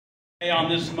On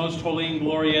this most holy and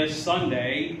glorious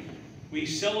Sunday, we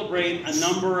celebrate a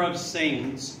number of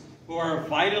saints who are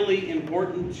vitally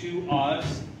important to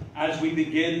us as we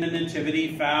begin the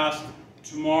Nativity fast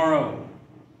tomorrow.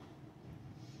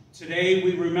 Today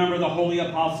we remember the Holy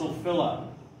Apostle Philip.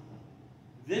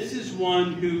 This is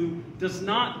one who does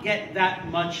not get that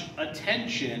much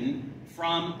attention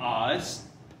from us,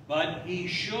 but he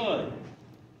should.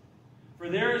 For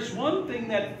there is one thing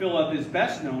that Philip is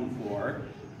best known for,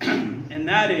 and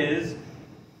that is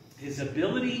his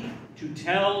ability to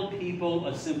tell people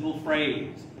a simple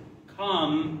phrase,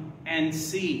 come and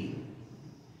see.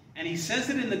 And he says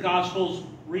it in the Gospels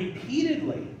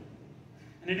repeatedly.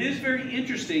 And it is very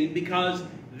interesting because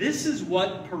this is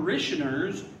what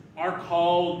parishioners are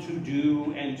called to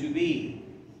do and to be.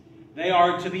 They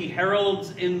are to be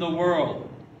heralds in the world.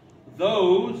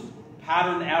 Those,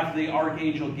 patterned after the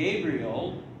Archangel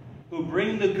Gabriel, who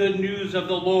bring the good news of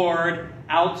the Lord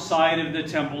outside of the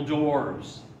temple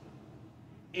doors.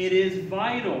 It is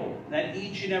vital that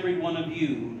each and every one of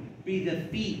you be the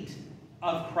feet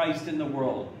of Christ in the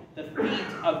world, the feet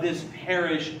of this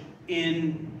parish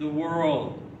in the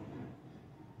world.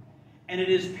 And it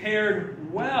is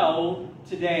paired well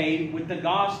today with the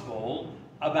gospel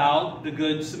about the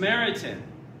Good Samaritan.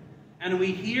 And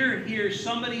we hear here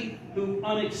somebody who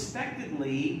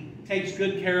unexpectedly takes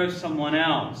good care of someone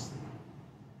else.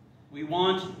 We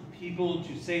want people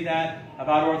to say that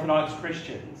about Orthodox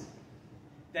Christians,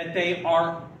 that they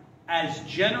are as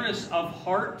generous of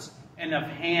heart and of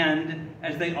hand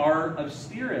as they are of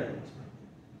spirit.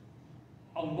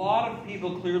 A lot of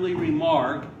people clearly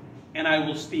remark, and I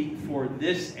will speak for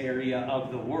this area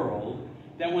of the world,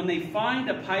 that when they find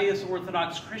a pious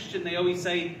Orthodox Christian, they always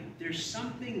say, there's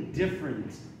something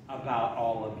different about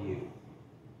all of you.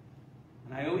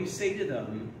 And I always say to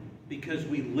them, because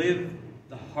we live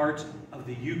the heart of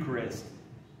the Eucharist.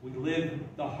 We live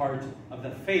the heart of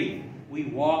the faith. We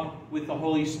walk with the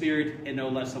Holy Spirit in no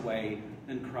less a way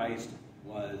than Christ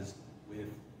was with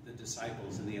the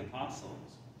disciples and the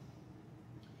apostles.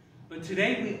 But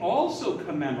today we also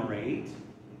commemorate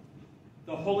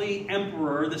the Holy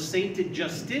Emperor, the sainted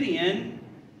Justinian,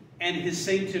 and his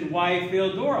sainted wife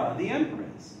Theodora, the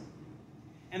Empress.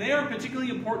 And they are particularly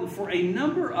important for a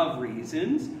number of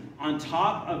reasons, on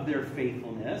top of their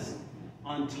faithfulness,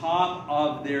 on top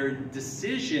of their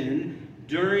decision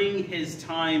during his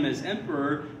time as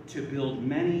emperor to build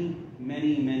many,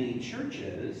 many, many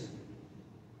churches,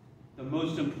 the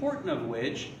most important of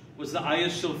which was the Hagia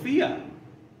Sophia,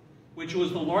 which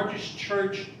was the largest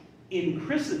church in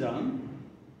Christendom.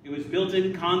 It was built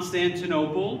in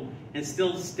Constantinople and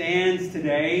still stands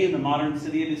today in the modern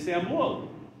city of Istanbul.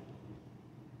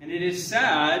 And it is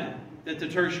sad that the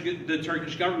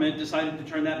Turkish government decided to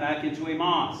turn that back into a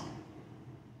mosque.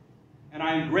 And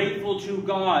I am grateful to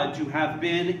God to have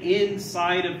been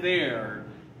inside of there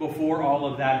before all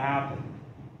of that happened.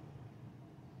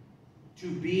 To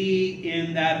be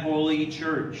in that holy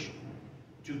church,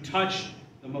 to touch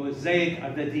the mosaic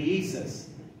of the Deesis,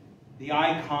 the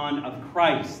icon of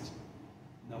Christ,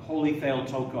 the Holy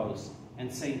Theotokos,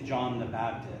 and St. John the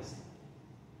Baptist.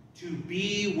 To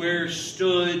be where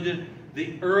stood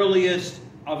the earliest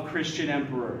of Christian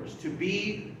emperors. To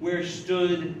be where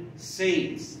stood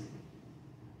saints.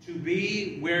 To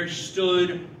be where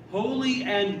stood holy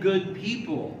and good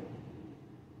people.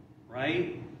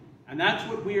 Right? And that's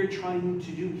what we are trying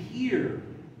to do here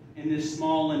in this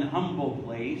small and humble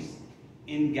place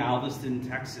in Galveston,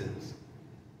 Texas.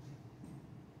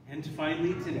 And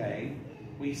finally today,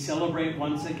 we celebrate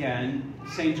once again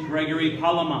St. Gregory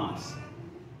Palamas,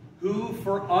 who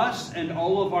for us and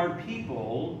all of our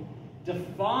people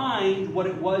defined what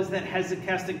it was that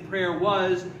hesychastic prayer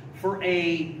was for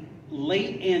a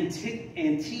late antique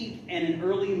and an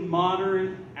early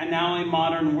modern and now a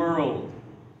modern world.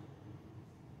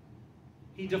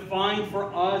 He defined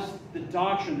for us the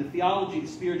doctrine, the theology, the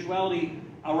spirituality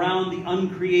around the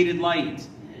uncreated light,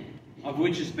 of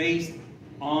which is based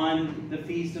on the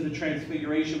Feast of the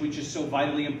Transfiguration, which is so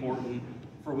vitally important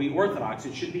for we Orthodox.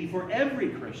 It should be for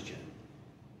every Christian.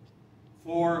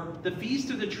 For the Feast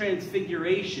of the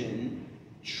Transfiguration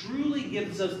truly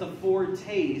gives us the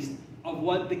foretaste of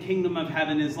what the kingdom of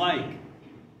heaven is like.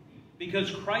 Because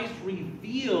Christ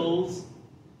reveals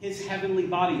his heavenly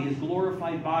body, his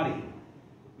glorified body,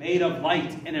 made of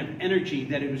light and of energy,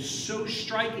 that it was so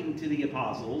striking to the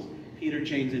apostles, Peter,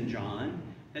 James, and John,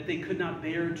 that they could not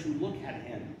bear to look at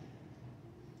him.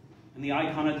 And the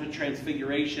icon of the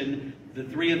Transfiguration, the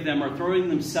three of them are throwing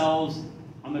themselves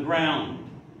on the ground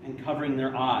and covering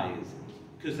their eyes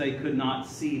because they could not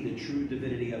see the true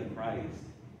divinity of Christ.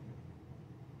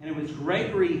 And it was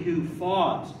Gregory who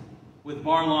fought with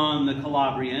Barlaam the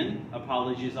Calabrian,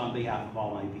 apologies on behalf of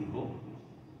all my people,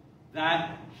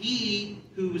 that he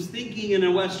who was thinking in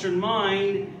a Western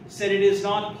mind said it is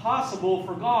not possible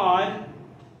for God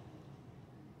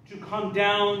to come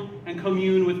down and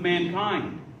commune with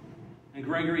mankind. And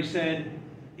Gregory said,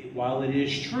 while it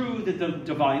is true that the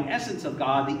divine essence of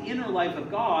God, the inner life of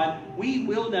God, we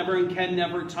will never and can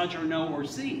never touch or know or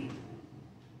see.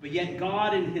 But yet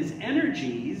God in his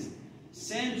energies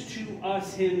sends to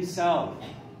us himself.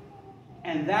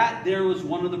 And that there was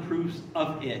one of the proofs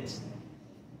of it.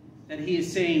 That he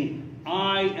is saying,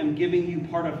 I am giving you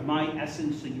part of my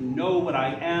essence so you know what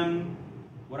I am,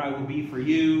 what I will be for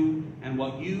you, and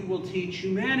what you will teach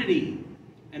humanity.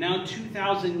 And now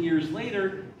 2,000 years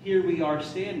later, here we are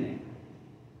standing.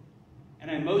 In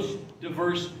a most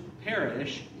diverse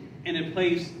parish, in a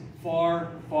place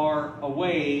far, far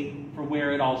away from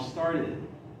where it all started.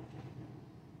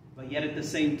 But yet at the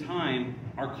same time,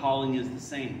 our calling is the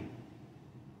same.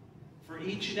 For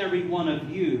each and every one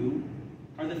of you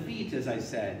are the feet, as I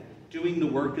said, doing the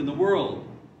work in the world.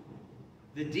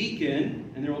 The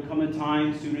deacon, and there will come a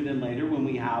time sooner than later when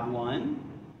we have one,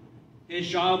 his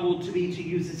job will be to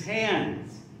use his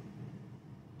hands.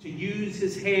 To use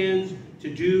his hands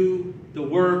to do the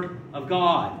work of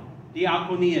God.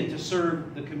 Diaconia, to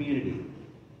serve the community.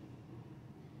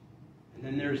 And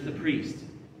then there's the priest,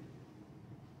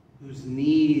 whose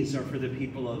knees are for the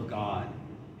people of God.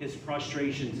 His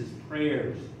prostrations, his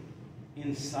prayers,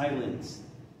 in silence,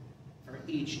 for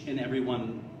each and every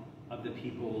one of the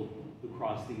people who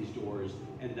cross these doors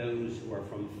and those who are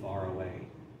from far away.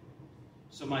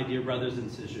 So my dear brothers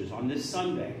and sisters, on this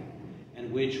Sunday,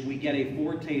 in which we get a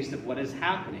foretaste of what is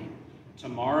happening,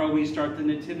 tomorrow we start the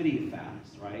Nativity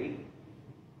fast, right?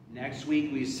 Next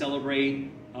week we celebrate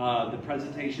the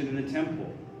presentation in the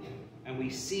temple. And we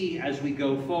see as we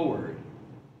go forward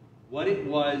what it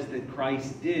was that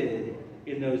Christ did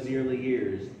in those early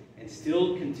years and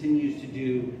still continues to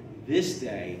do this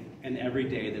day and every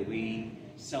day that we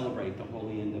celebrate the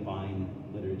Holy and Divine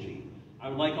Liturgy. I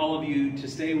would like all of you to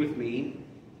stay with me.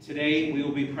 Today we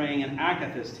will be praying an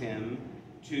Akathist hymn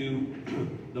to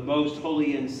the most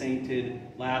holy and sainted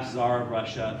last Tsar of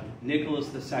Russia, Nicholas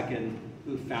II,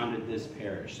 who founded this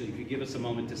parish. So if you give us a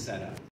moment to set up.